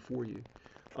working for you.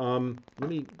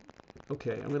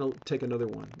 Okay, I'm going to take another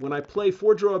one. When I play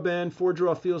four-draw bend,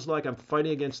 four-draw feels like I'm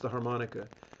fighting against the harmonica,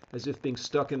 as if being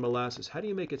stuck in molasses. How do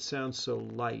you make it sound so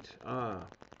light?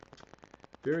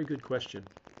 Very good question.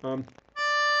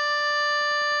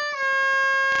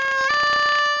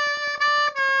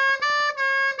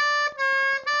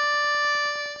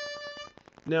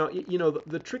 Now,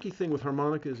 the tricky thing with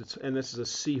harmonicas, and this is a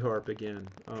C harp again,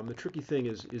 the tricky thing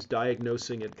is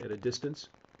diagnosing it at a distance.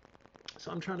 So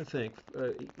I'm trying to think.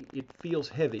 It feels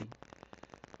heavy.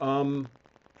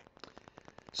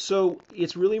 So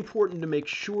it's really important to make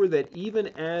sure that even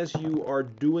as you are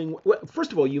doing, well,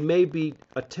 first of all, you may be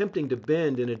attempting to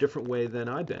bend in a different way than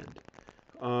I bend.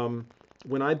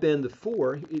 When I bend the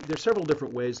four, there's several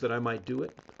different ways that I might do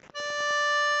it.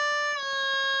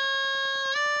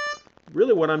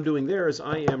 Really what I'm doing there is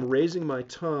I am raising my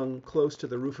tongue close to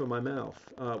the roof of my mouth,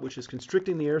 which is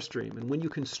constricting the airstream. And when you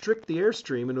constrict the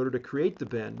airstream in order to create the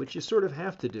bend, which you sort of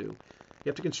have to do, you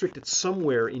have to constrict it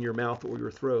somewhere in your mouth or your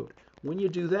throat. When you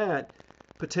do that,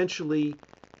 potentially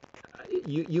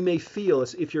you may feel,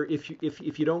 as if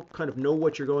you don't kind of know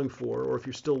what you're going for, or if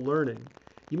you're still learning,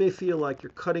 you may feel like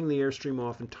you're cutting the airstream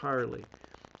off entirely.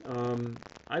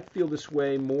 I feel this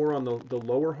way more on the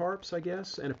lower harps, I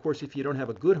guess. And of course, if you don't have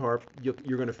a good harp,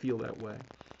 you're going to feel that way.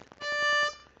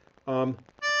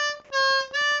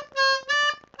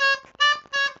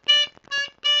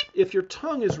 If your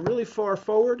tongue is really far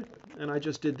forward, and I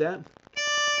just did that,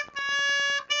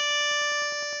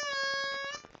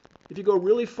 if you go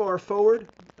really far forward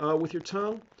with your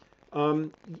tongue,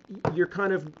 you're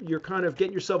kind of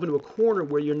getting yourself into a corner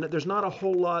where there's not a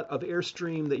whole lot of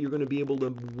airstream that you're going to be able to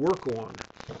work on.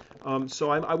 So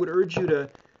I would urge you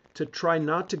to try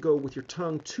not to go with your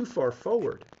tongue too far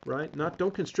forward, right?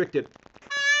 Don't constrict it.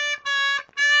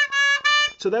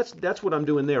 So that's what I'm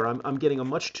doing there. I'm getting a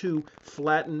much too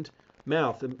flattened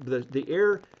mouth.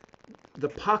 The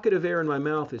pocket of air in my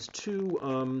mouth is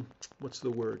too what's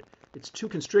the word? It's too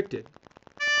constricted.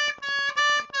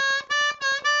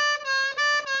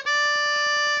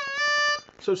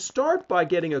 So start by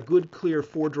getting a good clear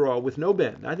four draw with no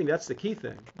bend. I think that's the key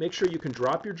thing. Make sure you can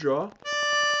drop your jaw.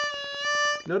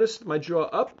 Notice my jaw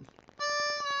up,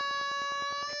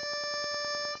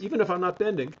 even if I'm not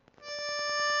bending.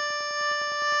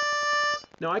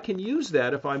 Now I can use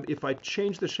that if I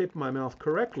change the shape of my mouth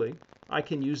correctly. I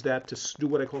can use that to do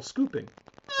what I call scooping.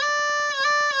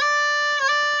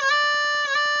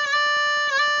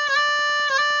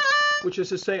 Which is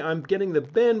to say, I'm getting the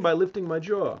bend by lifting my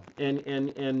jaw and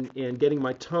getting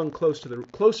my tongue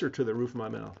closer to the roof of my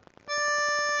mouth.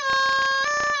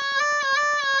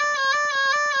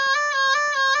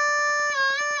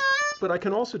 But I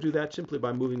can also do that simply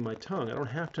by moving my tongue. I don't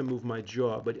have to move my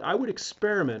jaw, but I would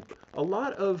experiment. A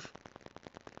lot of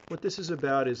what this is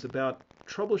about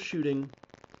troubleshooting.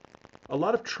 A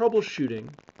lot of troubleshooting,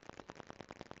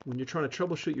 when you're trying to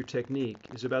troubleshoot your technique,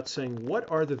 is about saying, what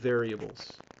are the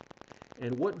variables?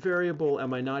 And what variable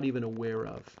am I not even aware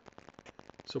of?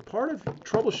 So part of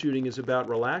troubleshooting is about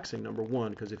relaxing, number one,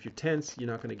 because if you're tense, you're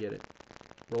not going to get it.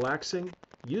 Relaxing,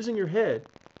 using your head,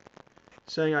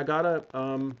 saying, I gotta,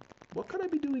 what could I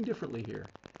be doing differently here?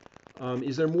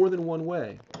 Is there more than one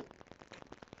way?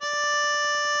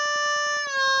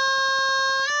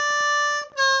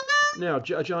 Now,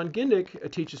 John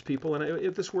Gindick teaches people, and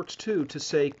if this works too, to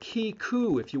say ki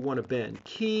ku if you want to bend.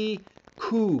 Ki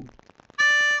ku.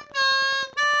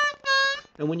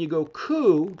 And when you go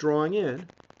ku, drawing in,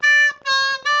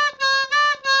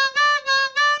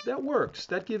 that works.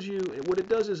 That gives you, what it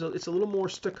does is it's a little more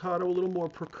staccato, a little more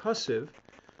percussive.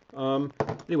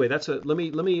 Anyway, let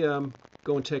me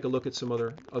go and take a look at some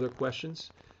other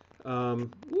questions.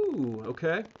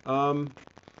 Okay.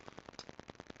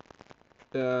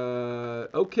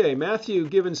 Okay, Matthew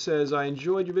Given says, I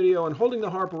enjoyed your video on holding the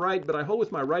harp right, but I hold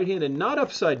with my right hand and not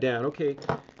upside down. Okay,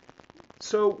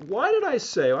 so why did I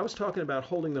say, I was talking about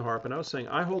holding the harp, and I was saying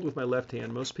I hold with my left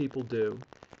hand, most people do.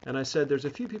 And I said there's a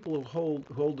few people who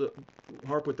hold the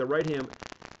harp with their right hand.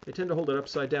 They tend to hold it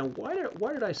upside down. Why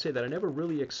did I say that? I never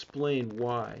really explained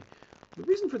why. The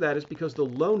reason for that is because the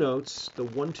low notes, the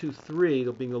 1, 2,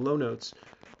 3, being the low notes,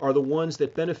 are the ones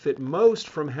that benefit most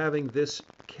from having this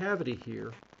cavity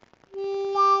here.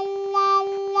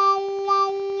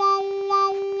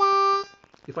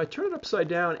 If I turn it upside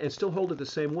down and still hold it the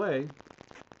same way,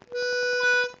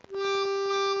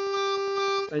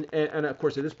 and of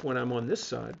course at this point I'm on this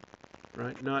side,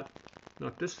 right? Not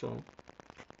this side.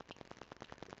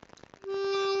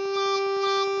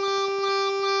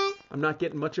 I'm not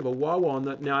getting much of a wah-wah on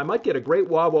that. Now I might get a great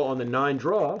wah-wah on the 9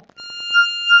 draw.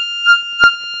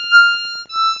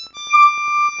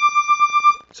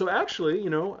 So actually,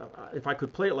 if I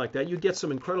could play it like that, you'd get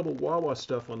some incredible wah-wah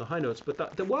stuff on the high notes.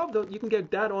 But the wah, you can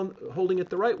get that on holding it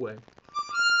the right way.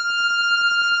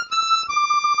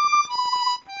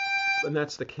 And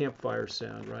that's the campfire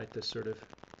sound, right? This sort of.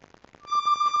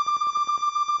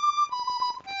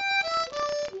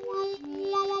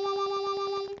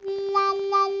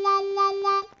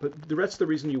 But that's the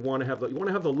reason you want to have the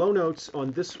low notes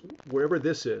on this, wherever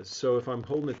this is. So if I'm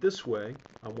holding it this way,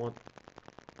 I want.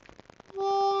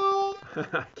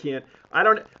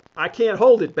 I can't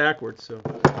hold it backwards. So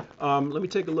let me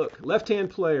take a look. Left-hand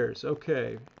players,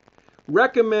 okay.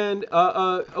 Recommend,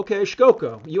 okay,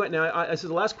 Shkoko. This is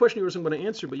the last question I'm going to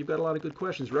answer, but you've got a lot of good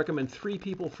questions. Recommend 3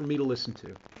 people for me to listen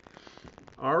to.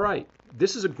 All right,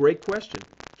 this is a great question.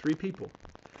 3 people.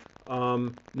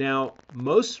 Now,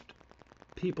 most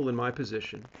people in my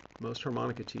position, most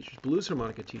harmonica teachers, blues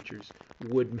harmonica teachers,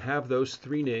 would have those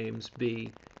 3 names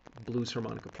be blues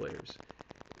harmonica players.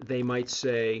 They might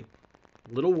say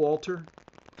Little Walter,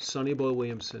 Sonny Boy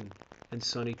Williamson, and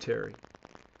Sonny Terry.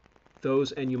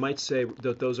 Those, and you might say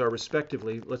that those are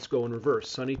respectively, let's go in reverse,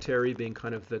 Sonny Terry being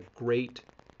kind of the great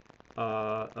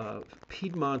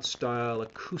Piedmont-style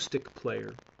acoustic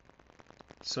player,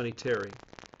 Sonny Terry.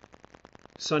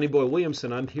 Sonny Boy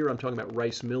Williamson, I'm talking about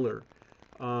Rice Miller,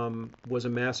 was a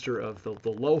master of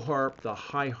the low harp, the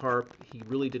high harp. He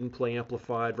really didn't play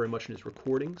amplified very much in his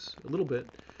recordings, a little bit.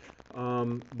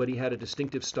 But he had a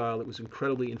distinctive style that was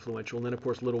incredibly influential. And then, of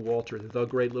course, Little Walter, the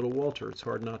great Little Walter. It's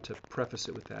hard not to preface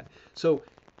it with that. So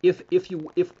if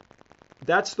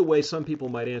that's the way some people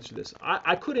might answer this,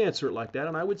 I could answer it like that,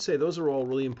 and I would say those are all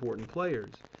really important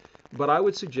players. But I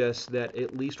would suggest that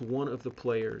at least one of the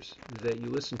players that you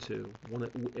listen to,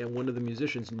 one of the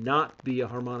musicians, not be a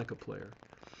harmonica player.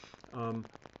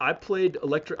 I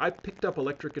picked up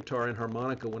electric guitar and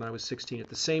harmonica when I was 16 at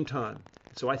the same time.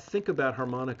 So I think about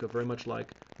harmonica very much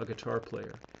like a guitar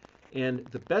player. And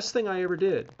the best thing I ever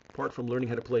did, apart from learning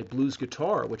how to play blues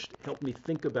guitar, which helped me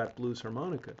think about blues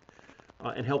harmonica,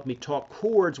 and helped me talk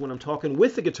chords when I'm talking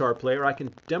with the guitar player, I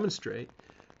can demonstrate,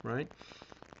 right?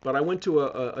 But I went to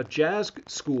a jazz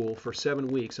school for 7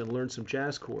 weeks and learned some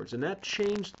jazz chords, and that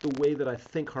changed the way that I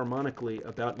think harmonically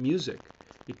about music.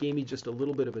 It gave me just a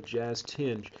little bit of a jazz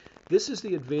tinge. This is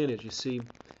the advantage, you see.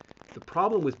 The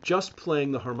problem with just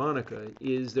playing the harmonica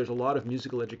is there's a lot of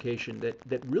musical education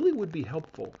that really would be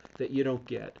helpful that you don't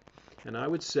get. And I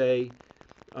would say,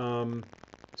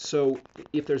 so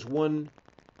if there's one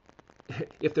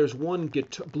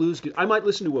blues, I might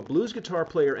listen to a blues guitar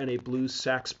player and a blues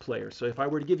sax player. So if I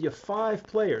were to give you 5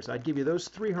 players, I'd give you those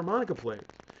 3 harmonica players.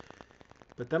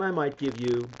 But then I might give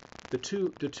you the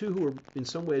two who are in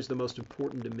some ways the most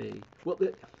important to me. Well,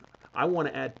 I want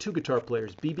to add two guitar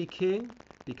players. B.B. King,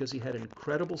 because he had an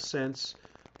incredible sense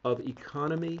of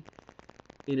economy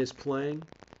in his playing.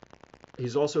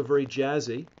 He's also very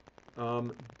jazzy,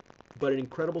 but an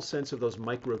incredible sense of those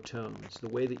microtones,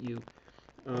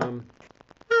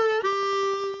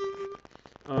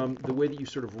 um, the way that you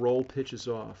sort of roll pitches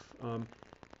off.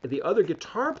 The other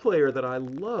guitar player that I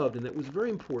loved and that was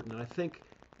very important, and I think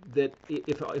that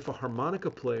if a harmonica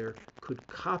player could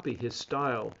copy his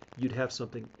style, you'd have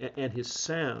something, and his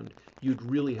sound, you'd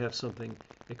really have something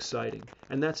exciting.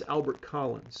 And that's Albert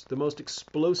Collins, the most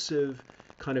explosive,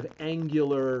 kind of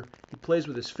angular. He plays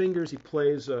with his fingers. He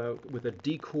plays with a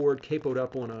D chord capoed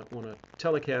up on a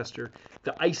Telecaster.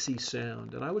 The icy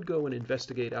sound. And I would go and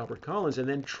investigate Albert Collins and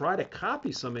then try to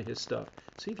copy some of his stuff.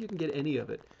 See if you can get any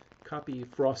of it. Copy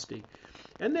Frosty.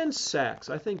 And then sax.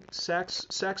 I think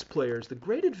sax players, the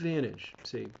great advantage.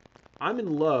 See, I'm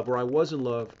in love, or I was in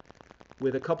love,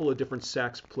 with a couple of different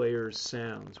sax players'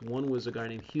 sounds. One was a guy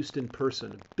named Houston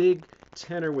Person, a big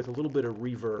tenor with a little bit of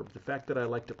reverb. The fact that I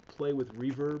like to play with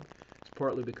reverb is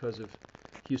partly because of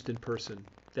Houston Person.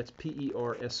 That's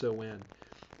Person.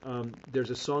 There's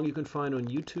a song you can find on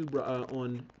YouTube,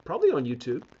 probably on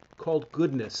YouTube, called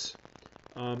Goodness.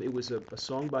 It was a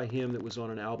song by him that was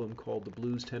on an album called The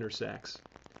Blues Tenor Sax.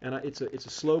 And it's a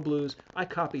slow blues. I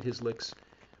copied his licks.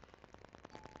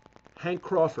 Hank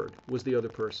Crawford was the other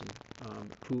person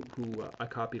who I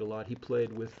copied a lot. He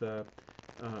played with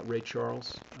Ray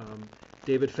Charles,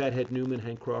 David Fathead Newman,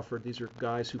 Hank Crawford. These are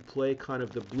guys who play kind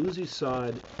of the bluesy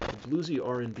side, the bluesy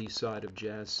R&B side of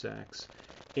jazz sax.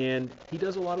 And he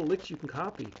does a lot of licks you can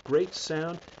copy. Great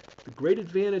sound. The great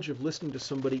advantage of listening to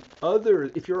somebody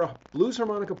other, if you're a blues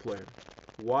harmonica player,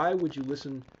 why would you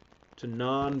listen to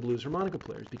non-blues harmonica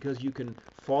players? Because you can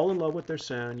fall in love with their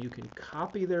sound, you can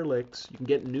copy their licks, you can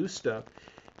get new stuff,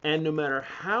 and no matter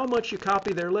how much you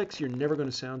copy their licks, you're never going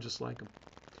to sound just like them.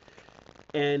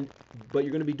 But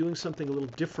you're going to be doing something a little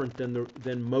different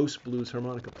than most blues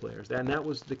harmonica players, and that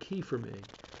was the key for me.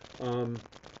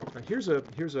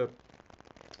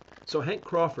 So Hank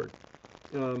Crawford.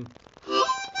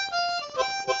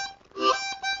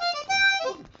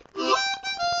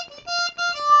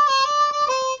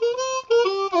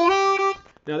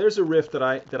 Now there's a riff that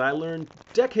I learned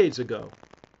decades ago,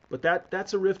 but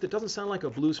that's a riff that doesn't sound like a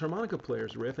blues harmonica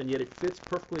player's riff, and yet it fits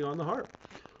perfectly on the harp.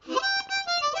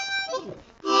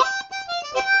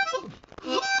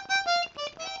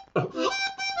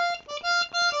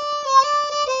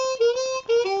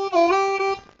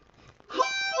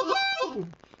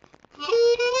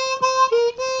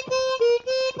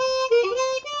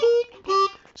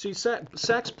 See,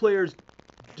 sax players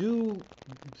do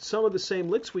some of the same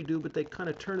licks we do, but they kind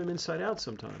of turn them inside out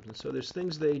sometimes. And so there's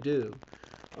things they do.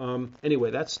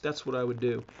 Anyway, that's what I would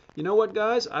do. You know what,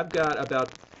 guys? I've got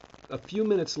about a few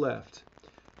minutes left.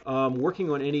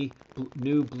 Working on any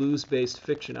new blues-based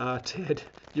fiction. Ted,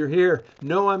 you're here.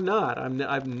 No, I'm not.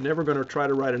 I'm never going to try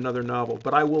to write another novel.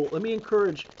 But I will. Let me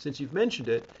encourage, since you've mentioned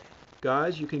it,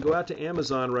 guys, you can go out to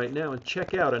Amazon right now and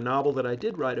check out a novel that I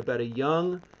did write about a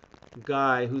young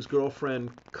guy whose girlfriend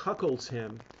cuckolds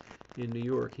him in New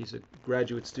York. He's a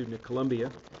graduate student at Columbia.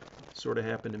 Sort of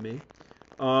happened to me.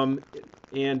 And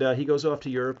he goes off to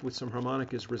Europe with some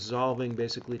harmonicas, resolving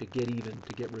basically to get even,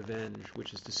 to get revenge,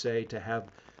 which is to say to have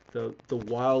the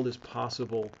wildest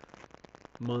possible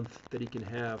month that he can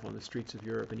have on the streets of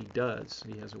Europe, and he does.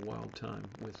 He has a wild time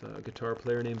with a guitar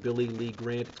player named Billy Lee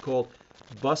Grant. It's called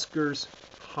Busker's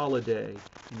Holiday,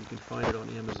 and you can find it on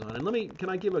Amazon. And can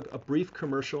I give a brief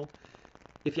commercial?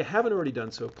 If you haven't already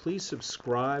done so, please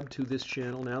subscribe to this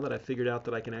channel now that I figured out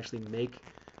that I can actually make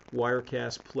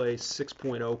Wirecast Play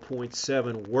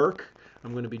 6.0.7 work.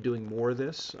 I'm going to be doing more of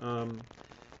this. And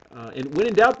when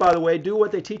in doubt, by the way, do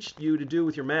what they teach you to do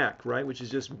with your Mac, right? Which is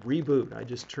just reboot. I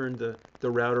just turned the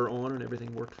router on and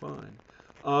everything worked fine.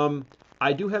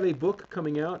 I do have a book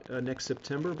coming out next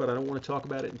September, but I don't want to talk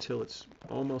about it until it's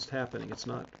almost happening. It's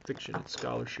not fiction, it's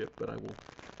scholarship, but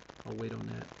I'll wait on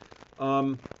that.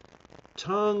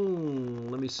 Tongue,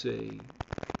 let me see.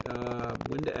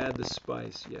 When to add the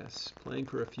spice, yes. Playing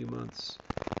for a few months.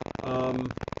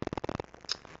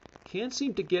 Can't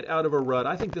seem to get out of a rut.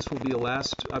 I think this will be a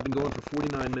last. I've been going for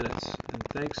 49 minutes, and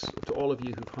thanks to all of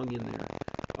you who've hung in there.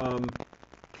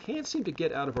 Can't seem to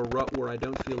get out of a rut where I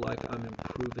don't feel like I'm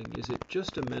improving. Is it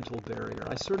just a mental barrier?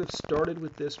 I sort of started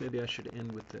with this. Maybe I should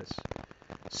end with this.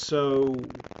 So,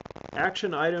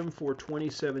 action item for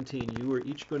 2017. You are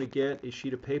each going to get a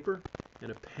sheet of paper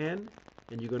and a pen,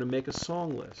 and you're going to make a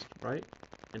song list, right?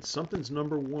 And something's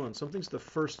number one. Something's the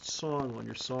first song on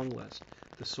your song list.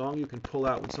 The song you can pull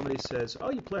out when somebody says,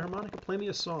 oh, you play harmonica, play me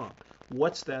a song.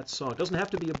 What's that song? It doesn't have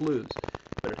to be a blues.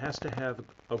 but it has to have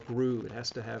a groove. It has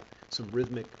to have some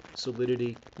rhythmic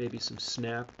solidity, maybe some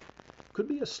snap. Could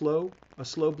be a slow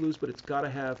blues, but it's got to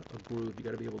have a groove. You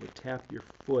got to be able to tap your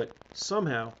foot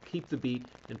somehow, keep the beat,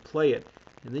 and play it.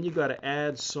 And then you got to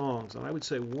add songs. And I would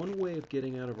say one way of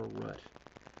getting out of a rut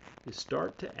is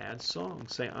start to add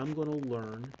songs. Say, I'm going to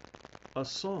learn a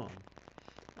song.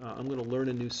 I'm going to learn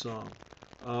a new song.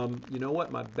 You know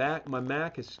what? My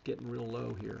Mac is getting real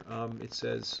low here. It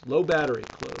says low battery,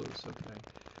 close.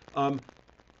 Okay.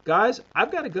 Guys,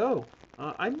 I've got to go.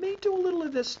 I may do a little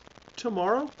of this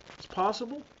tomorrow. It's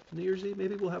possible. New Year's Eve,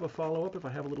 maybe we'll have a follow-up if I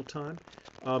have a little time.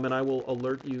 And I will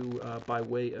alert you by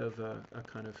way of a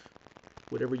kind of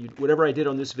whatever I did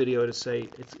on this video to say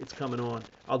it's coming on.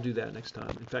 I'll do that next time.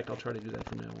 In fact, I'll try to do that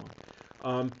from now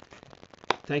on.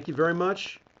 Thank you very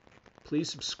much. Please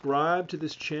subscribe to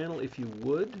this channel if you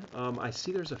would. I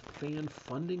see there's a fan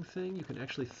funding thing. You can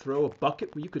actually throw a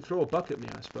bucket. You could throw a bucket at me,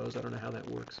 I suppose. I don't know how that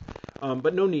works.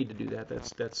 But no need to do that.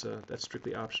 That's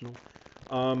strictly optional.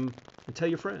 And tell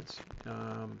your friends.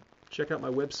 Check out my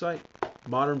website,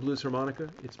 Modern Blues Harmonica.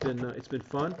 It's been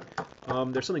fun.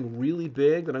 There's something really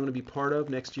big that I'm going to be part of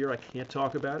next year. I can't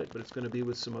talk about it, but it's going to be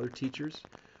with some other teachers.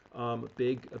 A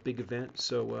big event.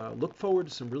 So look forward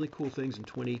to some really cool things in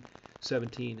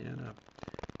 2017, and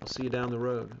I'll see you down the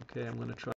road. Okay, I'm going to try.